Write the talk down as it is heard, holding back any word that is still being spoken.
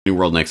New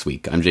World Next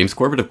Week. I'm James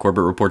Corbett of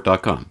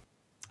CorbettReport.com.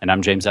 And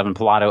I'm James Evan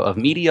Pilato of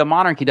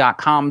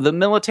MediaMonarchy.com. The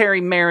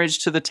military marriage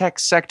to the tech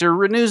sector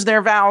renews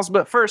their vows.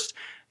 But first,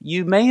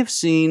 you may have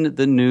seen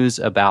the news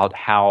about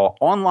how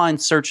online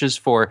searches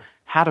for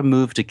how to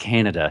move to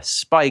Canada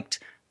spiked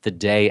the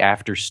day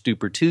after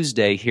Stupor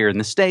Tuesday here in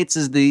the States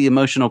as the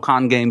emotional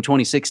con game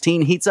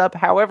 2016 heats up.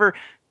 However,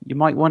 you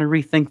might want to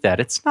rethink that.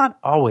 It's not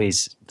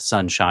always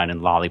sunshine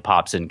and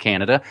lollipops in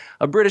Canada.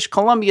 A British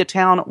Columbia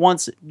town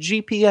wants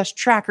GPS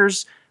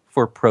trackers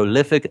for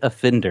prolific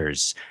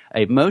offenders.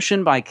 A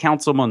motion by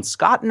Councilman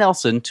Scott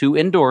Nelson to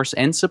endorse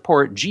and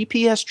support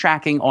GPS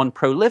tracking on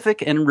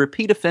prolific and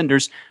repeat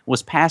offenders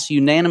was passed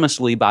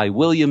unanimously by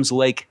Williams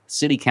Lake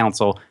City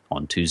Council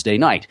on Tuesday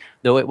night.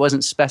 Though it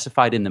wasn't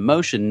specified in the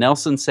motion,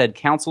 Nelson said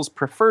council's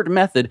preferred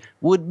method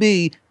would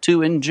be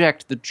to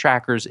inject the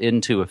trackers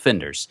into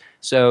offenders.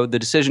 So the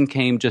decision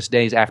came just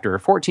days after a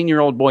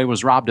 14-year-old boy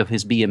was robbed of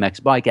his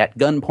BMX bike at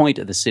gunpoint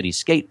at the city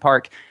skate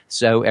park.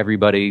 So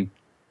everybody,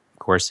 of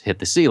course, hit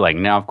the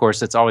ceiling. Now, of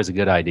course, it's always a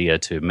good idea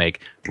to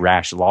make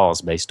rash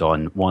laws based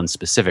on one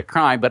specific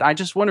crime, but I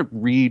just want to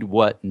read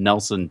what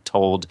Nelson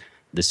told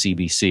the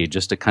CBC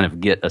just to kind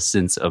of get a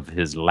sense of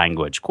his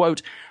language.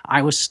 Quote,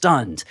 "I was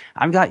stunned.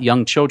 I've got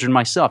young children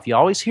myself. You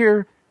always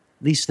hear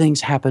these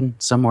things happen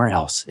somewhere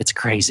else. It's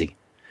crazy.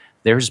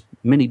 There's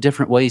many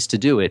different ways to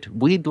do it.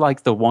 We'd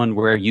like the one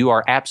where you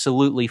are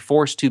absolutely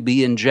forced to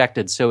be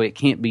injected so it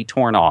can't be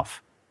torn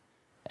off.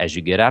 As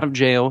you get out of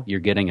jail, you're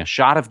getting a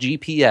shot of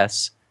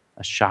GPS,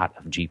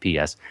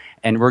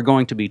 and we're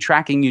going to be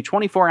tracking you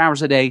 24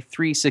 hours a day,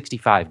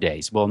 365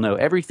 days. We'll know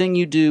everything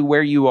you do,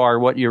 where you are,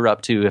 what you're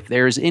up to. If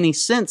there is any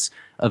sense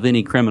of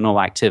any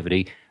criminal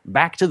activity,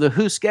 back to the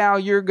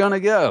Huskow you're going to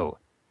go."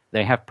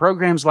 They have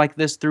programs like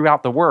this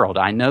throughout the world.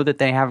 I know that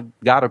they have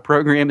got a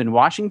program in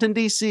Washington,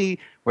 D.C.,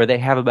 where they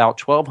have about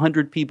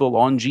 1,200 people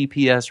on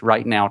GPS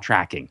right now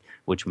tracking,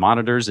 which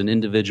monitors an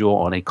individual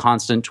on a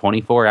constant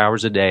 24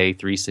 hours a day,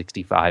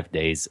 365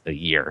 days a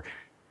year,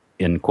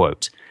 end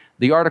quote.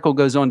 The article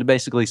goes on to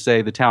basically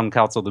say the town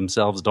council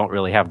themselves don't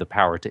really have the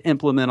power to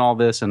implement all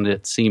this, and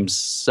it seems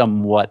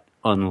somewhat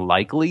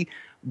unlikely,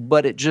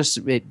 but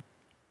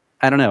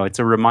I don't know, it's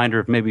a reminder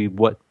of maybe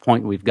what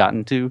point we've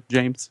gotten to,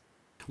 James.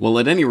 Well,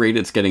 at any rate,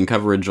 it's getting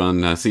coverage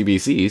on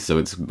CBC, so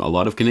it's a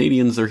lot of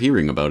Canadians are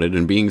hearing about it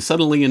and being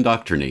subtly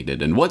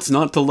indoctrinated. And what's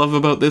not to love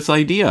about this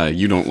idea?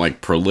 You don't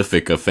like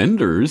prolific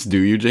offenders, do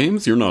you,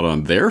 James? You're not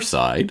on their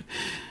side.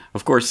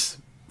 Of course,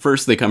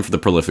 first they come for the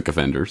prolific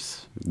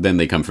offenders, then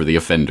they come for the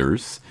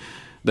offenders,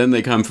 then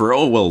they come for,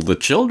 the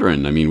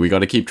children. I mean, we got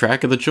to keep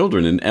track of the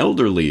children and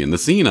elderly and the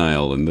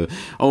senile and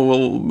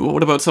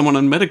what about someone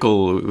on with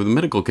a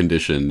medical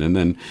condition? And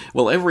then,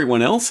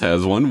 everyone else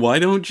has one. Why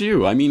don't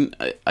you? I mean,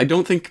 I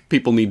don't think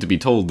people need to be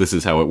told this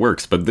is how it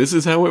works, but this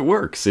is how it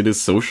works. It is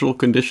social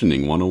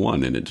conditioning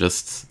 101, and it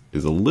just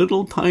is a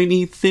little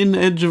tiny thin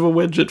edge of a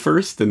wedge at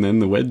first, and then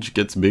the wedge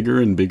gets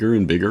bigger and bigger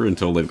and bigger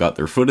until they've got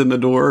their foot in the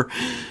door,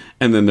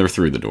 and then they're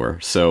through the door.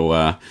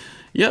 So,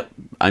 yep,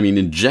 I mean,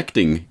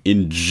 injecting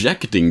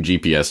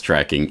GPS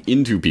tracking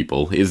into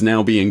people is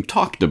now being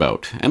talked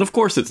about. And of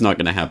course it's not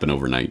going to happen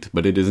overnight,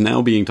 but it is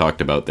now being talked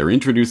about. They're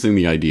introducing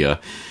the idea,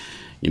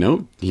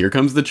 here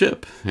comes the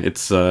chip.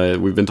 It's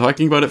we've been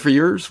talking about it for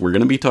years, we're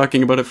going to be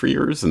talking about it for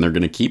years, and they're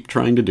going to keep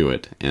trying to do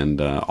it.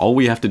 And all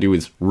we have to do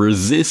is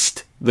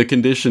resist the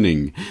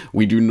conditioning.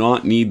 We do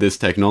not need this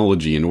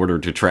technology in order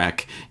to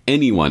track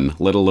anyone,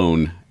 let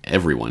alone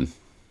everyone.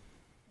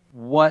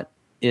 What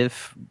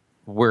if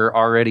we're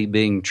already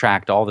being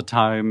tracked all the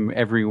time,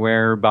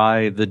 everywhere,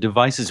 by the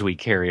devices we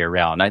carry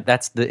around?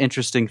 That's the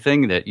interesting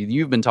thing that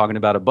you've been talking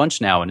about a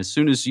bunch now. And as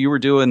soon as you were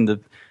doing the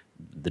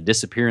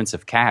disappearance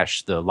of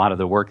cash, a lot of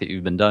the work that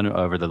you've been done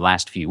over the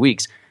last few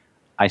weeks,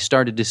 I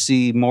started to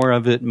see more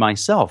of it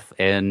myself.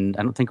 And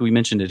I don't think we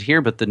mentioned it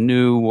here, but the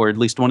new, or at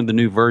least one of the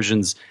new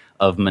versions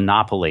of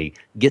Monopoly,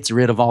 gets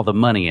rid of all the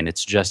money, and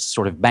it's just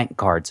sort of bank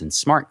cards and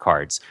smart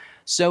cards.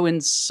 So in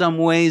some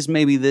ways,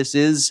 maybe this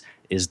is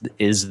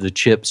the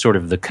chip sort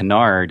of the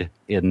canard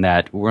in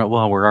that we're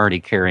already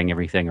carrying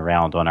everything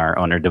around on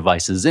our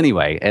devices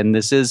anyway. And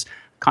this is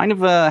kind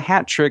of a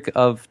hat trick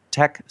of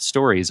tech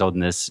stories on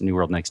this New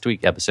World Next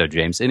Week episode,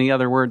 James. Any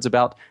other words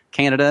about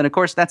Canada? And of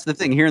course, that's the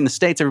thing. Here in the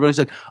States, everybody's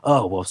like,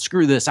 oh, well,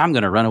 screw this. I'm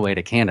going to run away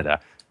to Canada.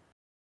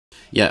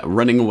 Yeah,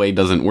 running away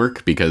doesn't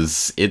work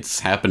because it's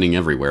happening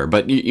everywhere.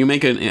 But you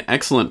make an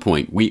excellent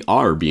point. We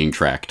are being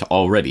tracked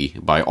already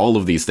by all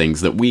of these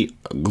things that we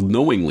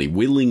knowingly,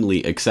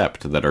 willingly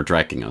accept that are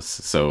tracking us.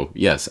 So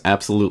yes,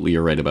 absolutely,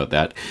 you're right about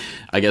that.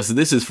 I guess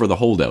this is for the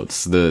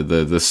holdouts,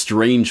 the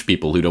strange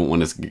people who don't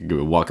want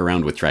to walk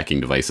around with tracking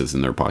devices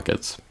in their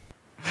pockets.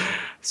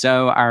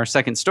 So our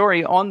second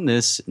story on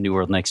this New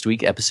World Next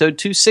Week, episode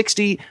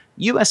 260,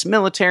 U.S.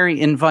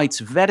 military invites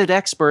vetted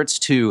experts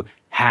to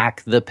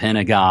hack the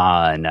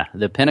Pentagon.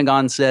 The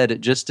Pentagon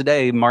said just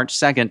today, March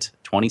 2nd,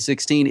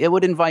 2016, it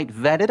would invite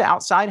vetted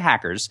outside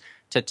hackers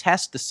to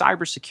test the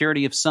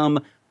cybersecurity of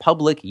some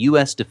public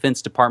U.S.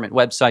 Defense Department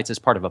websites as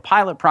part of a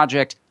pilot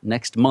project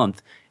next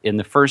month in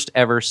the first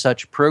ever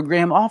such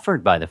program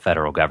offered by the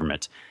federal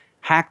government.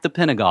 Hack the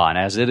Pentagon,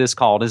 as it is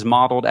called, is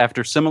modeled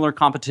after similar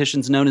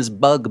competitions known as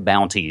bug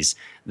bounties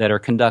that are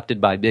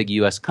conducted by big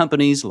U.S.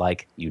 companies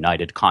like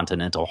United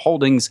Continental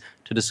Holdings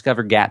to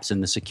discover gaps in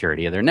the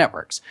security of their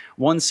networks.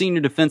 One senior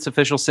defense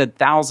official said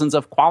thousands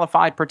of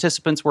qualified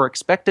participants were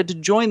expected to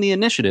join the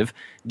initiative.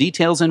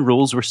 Details and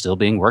rules were still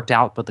being worked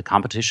out, but the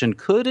competition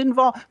could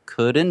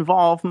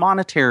involve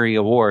monetary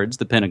awards,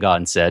 the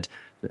Pentagon said.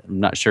 I'm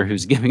not sure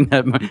who's giving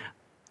that money. Is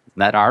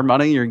that our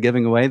money you're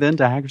giving away then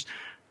to hackers?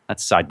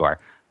 That's a sidebar.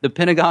 The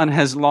Pentagon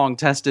has long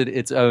tested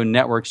its own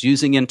networks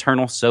using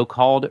internal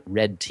so-called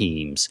red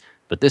teams.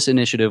 But this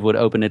initiative would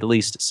open at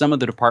least some of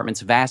the department's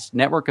vast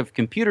network of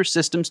computer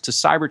systems to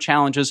cyber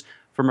challenges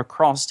from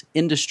across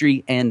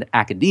industry and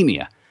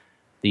academia.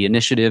 The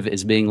initiative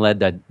is being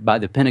led by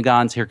the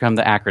Pentagon's, here come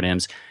the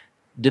acronyms,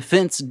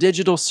 Defense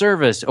Digital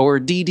Service, or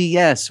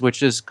DDS,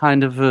 which is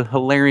kind of a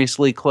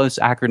hilariously close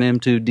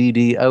acronym to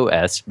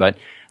DDoS, but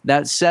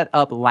that set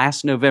up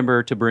last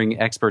November to bring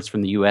experts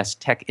from the U.S.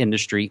 tech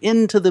industry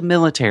into the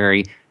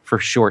military for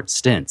short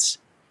stints.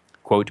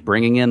 Quote,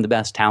 bringing in the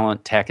best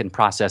talent, tech, and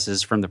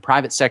processes from the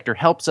private sector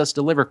helps us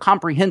deliver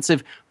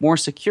comprehensive, more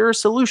secure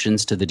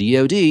solutions to the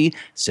DoD,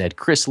 said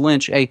Chris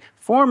Lynch, a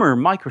former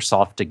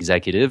Microsoft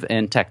executive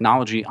and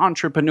technology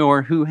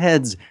entrepreneur who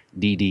heads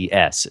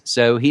DDS.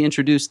 So he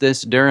introduced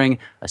this during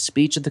a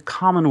speech at the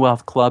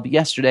Commonwealth Club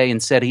yesterday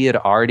and said he had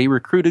already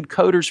recruited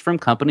coders from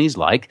companies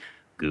like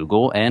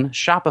Google and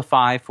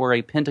Shopify for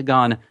a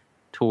Pentagon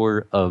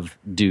tour of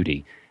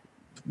duty.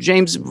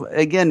 James,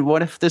 again,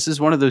 what if this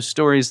is one of those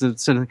stories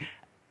that's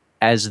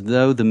as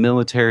though the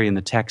military and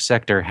the tech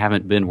sector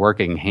haven't been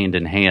working hand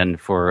in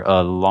hand for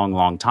a long,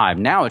 long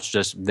time? Now it's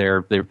just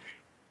they're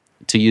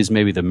to use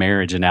maybe the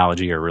marriage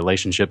analogy or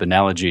relationship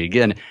analogy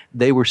again,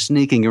 they were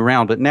sneaking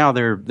around, but now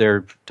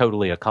they're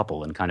totally a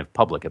couple and kind of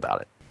public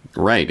about it.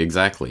 Right,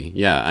 exactly.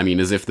 Yeah, I mean,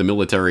 as if the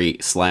military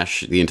 /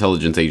 the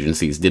intelligence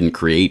agencies didn't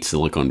create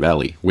Silicon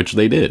Valley, which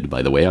they did,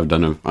 by the way. I've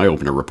done an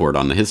eye-opener report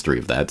on the history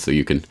of that, so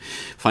you can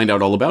find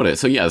out all about it.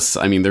 So yes,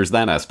 I mean, there's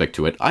that aspect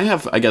to it. I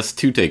have, I guess,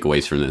 two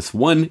takeaways from this.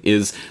 One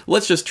is,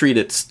 let's just treat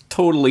it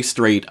totally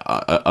straight,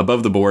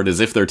 above the board, as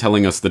if they're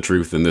telling us the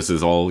truth, and this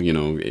is all, you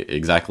know,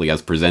 exactly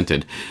as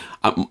presented.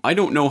 I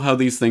don't know how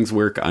these things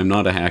work. I'm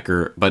not a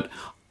hacker, but,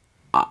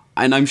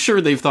 and I'm sure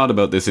they've thought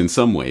about this in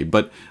some way,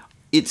 but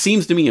it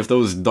seems to me if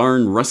those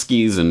darn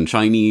Ruskies and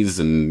Chinese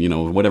and, you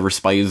know, whatever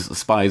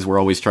spies were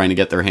always trying to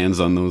get their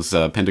hands on those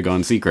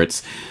Pentagon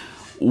secrets,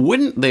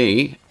 wouldn't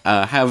they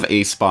have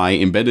a spy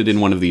embedded in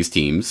one of these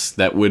teams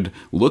that would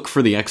look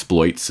for the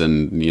exploits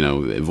and, you know,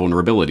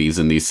 vulnerabilities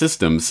in these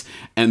systems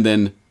and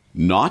then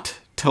not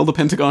tell the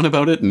Pentagon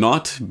about it,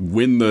 not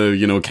win the,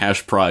 you know,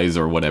 cash prize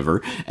or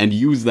whatever, and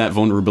use that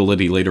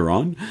vulnerability later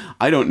on?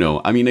 I don't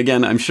know. I mean,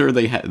 again, I'm sure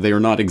they are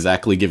not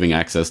exactly giving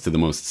access to the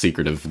most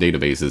secretive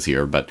databases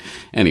here, but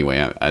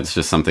anyway, it's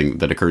just something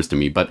that occurs to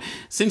me. But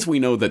since we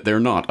know that they're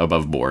not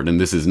above board,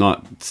 and this is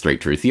not straight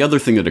truth, the other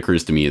thing that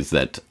occurs to me is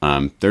that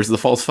there's the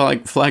false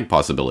flag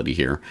possibility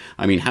here.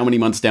 I mean, how many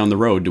months down the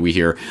road do we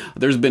hear,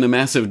 there's been a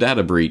massive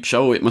data breach,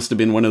 oh, it must have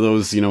been one of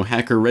those, you know,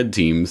 hacker red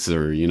teams,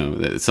 or, you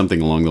know,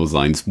 something along those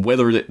lines.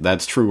 Whether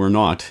that's true or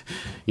not,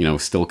 you know,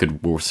 still could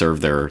serve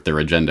their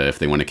agenda if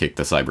they want to kick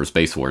the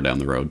cyberspace war down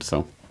the road.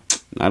 So,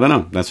 I don't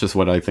know. That's just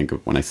what I think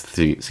of when I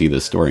see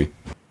this story.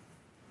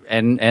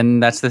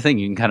 And that's the thing.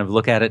 You can kind of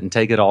look at it and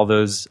take it all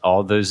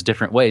those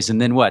different ways.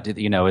 And then what?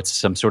 You know, it's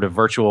some sort of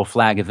virtual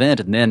flag event,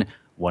 and then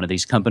one of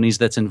these companies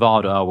that's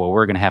involved, oh, well,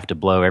 we're going to have to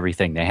blow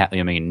everything they have.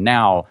 I mean,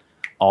 now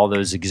all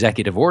those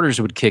executive orders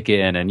would kick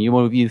in, and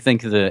you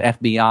think the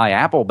FBI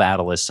Apple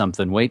battle is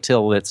something. Wait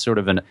till it's sort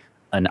of an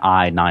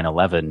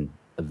I-9/11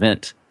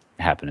 event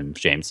happening,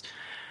 James.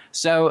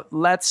 So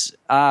let's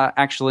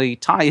actually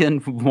tie in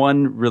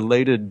one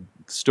related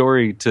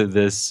story to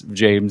this,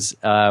 James.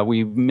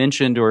 We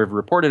mentioned or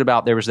reported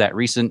about there was that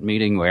recent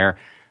meeting where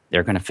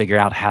they're going to figure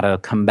out how to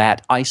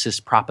combat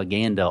ISIS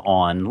propaganda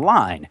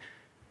online.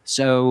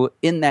 So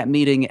in that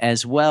meeting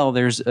as well,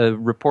 there's a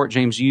report,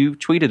 James, you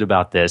tweeted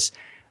about this.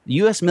 The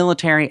U.S.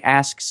 military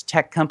asks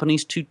tech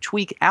companies to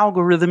tweak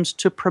algorithms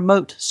to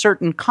promote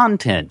certain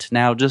content.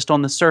 Now, just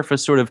on the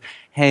surface, sort of,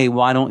 hey,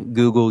 why don't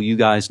Google, you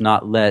guys,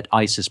 not let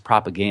ISIS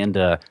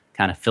propaganda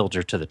kind of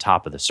filter to the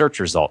top of the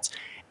search results?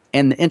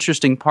 And the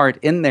interesting part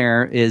in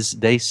there is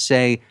they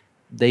say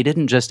they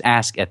didn't just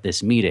ask at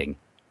this meeting.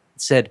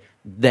 It said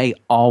they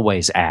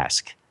always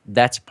ask.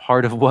 That's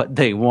part of what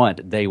they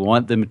want. They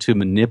want them to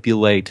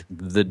manipulate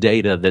the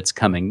data that's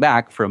coming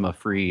back from a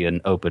free and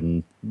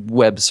open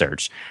web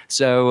search.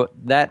 So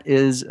that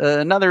is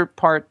another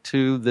part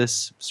to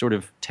this sort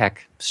of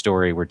tech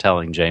story we're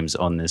telling, James,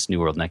 on this New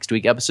World Next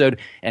Week episode.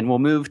 And we'll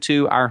move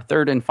to our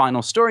third and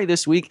final story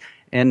this week,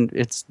 and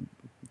it's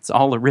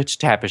all a rich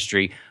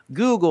tapestry.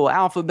 Google,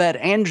 Alphabet,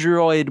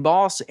 Android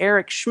boss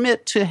Eric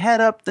Schmidt to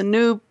head up the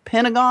new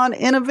Pentagon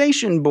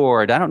Innovation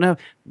Board. I don't know,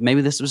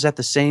 maybe this was at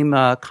the same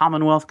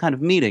Commonwealth kind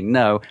of meeting.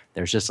 No,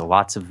 there's just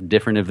lots of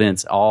different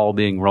events all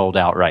being rolled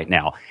out right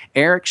now.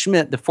 Eric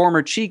Schmidt, the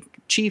former chief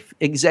chief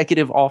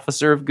executive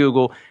officer of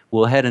Google,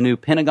 will head a new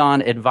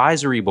Pentagon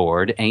advisory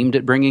board aimed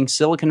at bringing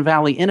Silicon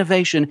Valley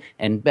innovation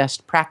and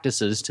best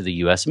practices to the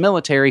U.S.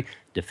 military,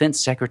 Defense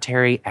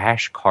Secretary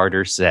Ash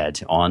Carter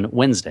said on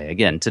Wednesday,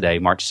 again today,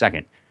 March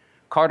 2nd.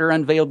 Carter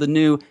unveiled the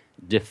new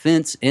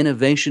Defense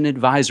Innovation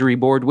Advisory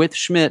Board with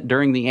Schmidt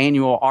during the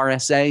annual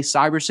RSA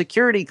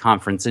Cybersecurity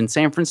Conference in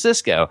San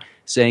Francisco,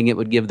 saying it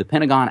would give the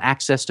Pentagon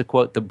access to,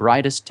 quote, the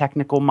brightest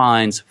technical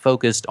minds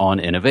focused on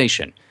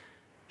innovation.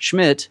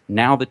 Schmidt,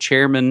 now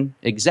the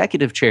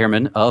executive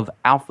chairman of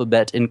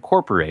Alphabet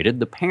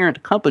Incorporated, the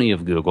parent company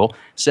of Google,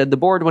 said the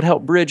board would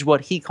help bridge what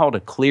he called a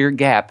clear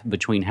gap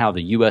between how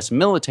the U.S.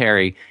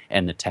 military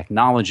and the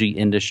technology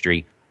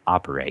industry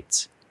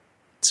operates.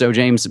 So,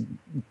 James,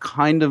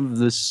 kind of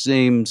the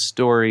same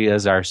story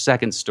as our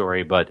second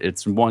story, but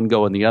it's one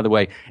going the other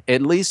way.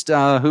 At least,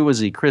 who was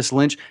he? Chris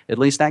Lynch? At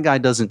least that guy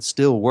doesn't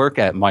still work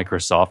at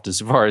Microsoft,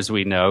 as far as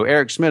we know.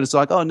 Eric Schmidt is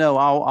like, oh, no,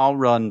 I'll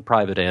run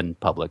private and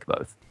public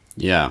both.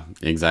 Yeah,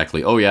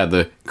 exactly. Oh, yeah,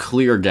 the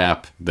clear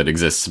gap that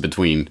exists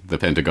between the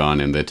Pentagon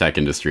and the tech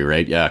industry,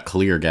 right? Yeah,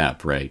 clear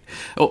gap, right.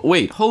 Oh,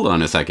 wait, hold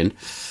on a second.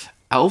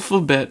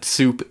 Alphabet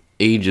Soup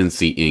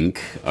Agency,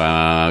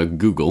 Inc.,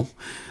 Google,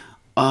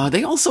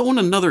 they also own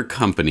another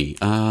company,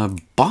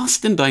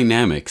 Boston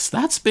Dynamics.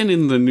 That's been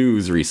in the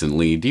news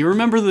recently. Do you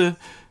remember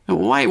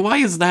why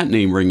is that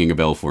name ringing a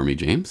bell for me,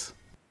 James?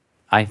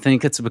 I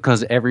think it's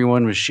because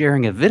everyone was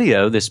sharing a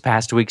video this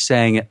past week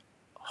saying,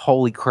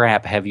 holy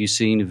crap, have you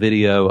seen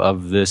video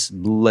of this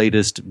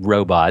latest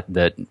robot?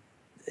 That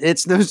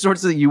it's those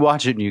sorts that you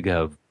watch it and you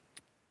go,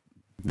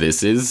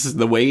 this is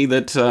the way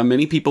that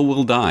many people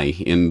will die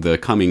in the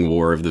coming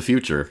war of the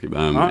future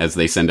as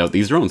they send out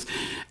these drones.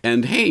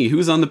 And hey,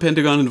 who's on the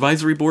Pentagon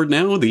Advisory Board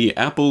now? The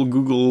the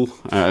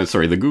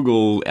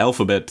Google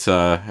Alphabet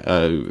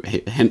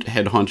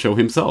head honcho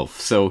himself.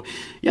 So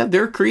yeah,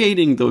 they're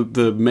creating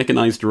the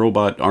mechanized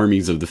robot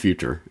armies of the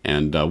future.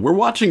 And we're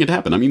watching it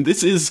happen. I mean,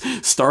 this is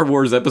Star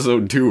Wars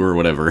Episode 2 or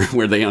whatever,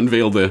 where they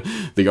unveil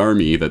the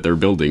army that they're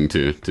building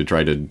to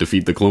try to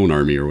defeat the clone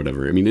army or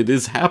whatever. I mean, it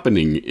is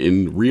happening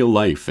in real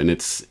life, and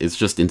it's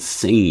just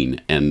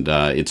insane. And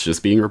it's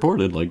just being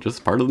reported like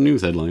just part of the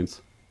news headlines.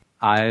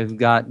 I've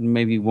got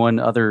maybe one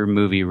other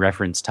movie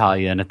reference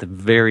tie-in at the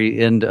very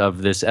end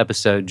of this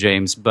episode,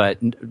 James, but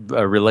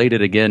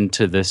related again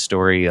to this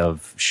story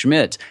of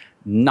Schmidt.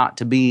 Not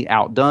to be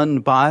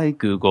outdone by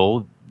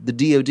Google, the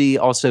DoD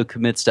also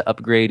commits to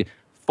upgrade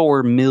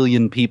 4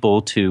 million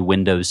people to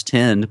Windows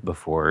 10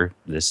 before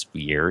this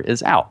year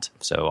is out.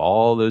 So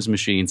all those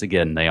machines,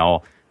 again, they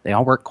all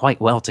work quite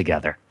well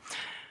together.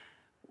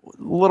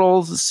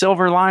 Little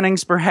silver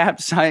linings,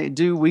 perhaps. I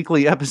do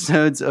weekly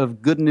episodes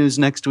of Good News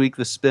Next Week,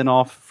 the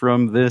spinoff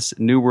from this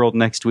New World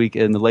Next Week.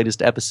 And the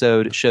latest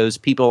episode shows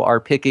people are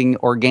picking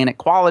organic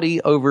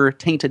quality over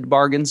tainted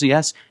bargains.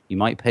 Yes, you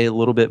might pay a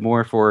little bit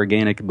more for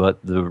organic,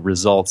 but the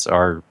results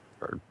are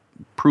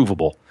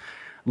provable.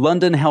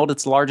 London held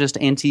its largest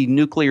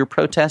anti-nuclear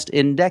protest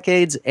in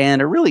decades,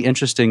 and a really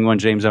interesting one,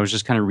 James, I was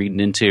just kind of reading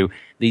into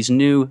these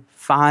new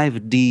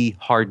 5D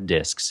hard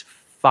disks,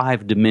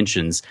 5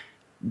 dimensions,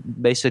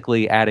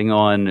 basically adding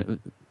on,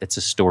 it's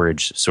a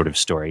storage sort of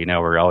story. You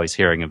know, we're always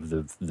hearing of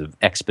the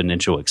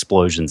exponential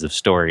explosions of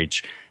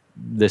storage.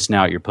 This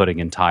now you're putting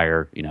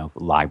entire,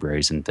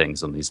 libraries and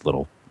things on these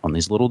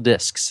little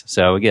disks.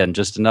 So again,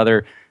 just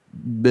another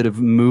bit of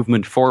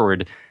movement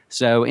forward.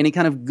 So any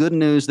kind of good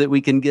news that we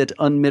can get,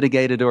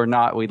 unmitigated or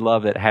not, we'd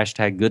love it.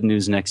 Hashtag Good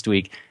News Next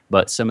Week.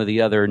 But some of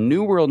the other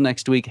New World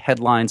Next Week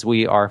headlines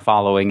we are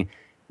following.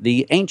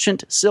 The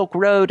ancient Silk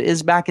Road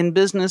is back in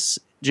business,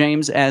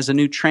 James, as a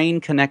new train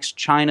connects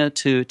China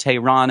to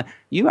Tehran.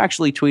 You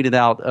actually tweeted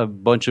out a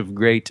bunch of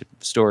great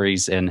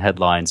stories and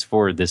headlines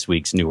for this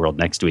week's New World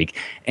Next Week.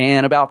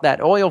 And about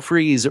that oil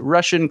freeze,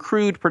 Russian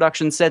crude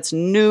production sets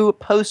new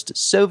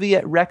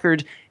post-Soviet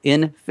record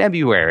in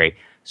February.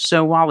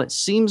 So while it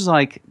seems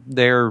like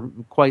they're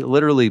quite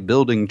literally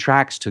building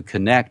tracks to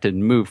connect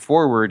and move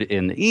forward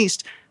in the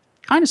East,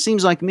 kind of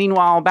seems like,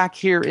 meanwhile, back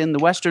here in the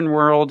Western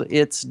world,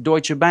 it's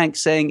Deutsche Bank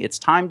saying it's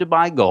time to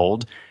buy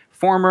gold.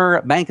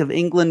 Former Bank of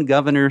England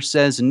governor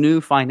says new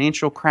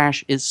financial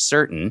crash is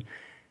certain.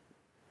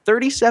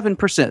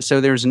 37%, so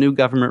there's a new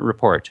government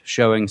report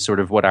showing sort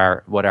of what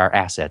our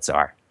assets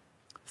are.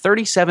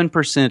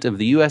 37% of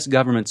the U.S.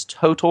 government's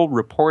total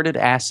reported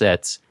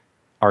assets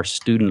are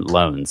student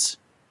loans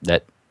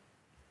that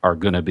are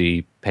going to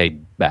be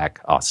paid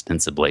back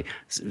ostensibly.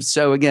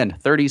 So again,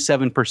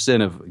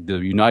 37% of the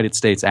United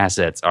States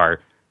assets are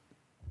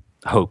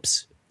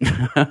hopes.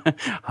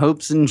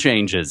 Hopes and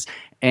changes.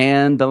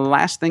 And the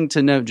last thing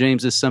to note,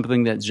 James, is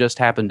something that just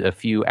happened a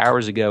few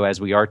hours ago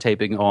as we are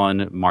taping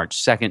on March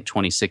 2nd,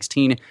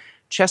 2016.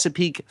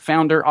 Chesapeake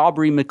founder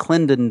Aubrey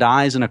McClendon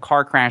dies in a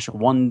car crash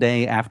one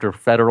day after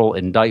federal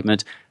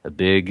indictment. A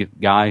big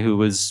guy who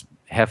was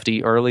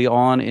hefty early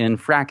on in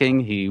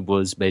fracking. He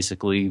was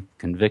basically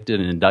convicted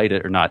and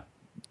indicted, or not,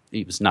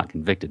 he was not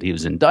convicted, he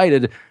was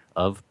indicted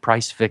of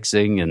price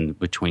fixing and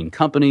between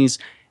companies,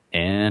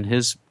 and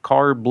his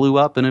car blew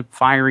up in a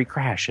fiery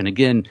crash. And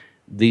again,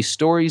 the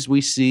stories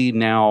we see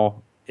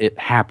now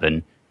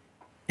happen,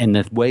 and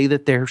the way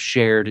that they're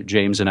shared,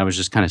 James, and I was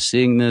just kind of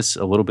seeing this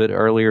a little bit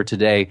earlier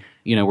today.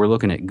 You know, we're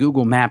looking at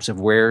Google Maps of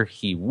where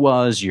he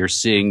was. You're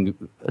seeing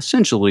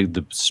essentially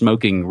the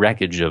smoking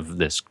wreckage of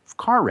this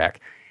car wreck.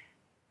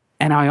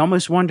 And I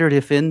almost wondered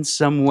if in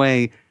some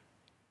way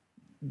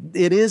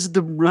it is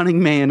the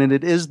Running Man and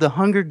it is the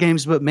Hunger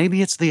Games, but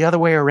maybe it's the other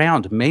way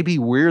around. Maybe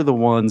we're the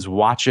ones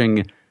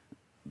watching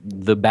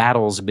the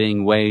battles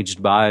being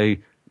waged by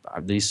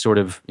these sort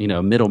of, you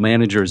know, middle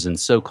managers and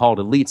so-called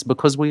elites,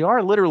 because we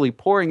are literally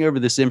poring over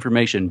this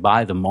information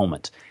by the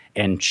moment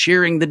and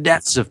cheering the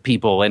deaths of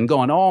people and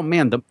going, oh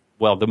man, the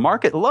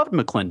market loved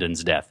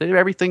McClendon's death.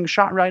 Everything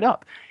shot right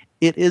up.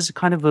 It is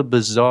kind of a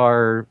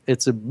bizarre,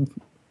 it's a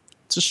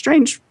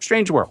strange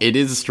world. It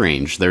is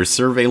strange. There's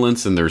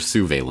surveillance and there's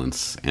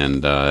surveillance,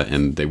 and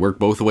they work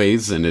both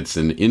ways, and it's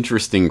an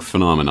interesting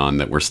phenomenon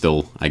that we're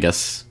still, I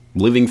guess,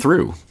 living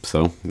through.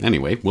 So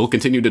anyway, we'll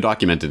continue to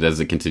document it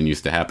as it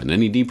continues to happen.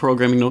 Any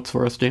deprogramming notes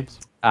for us, James?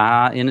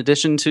 In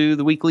addition to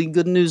the weekly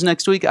good news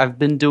next week, I've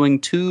been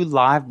doing 2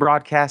 live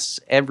broadcasts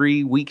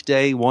every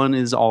weekday. One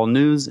is all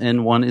news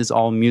and one is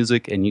all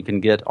music, and you can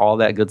get all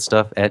that good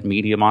stuff at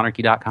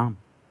MediaMonarchy.com.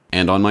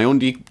 And on my own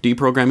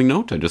deprogramming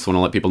note, I just want to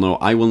let people know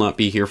I will not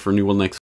be here for Newell next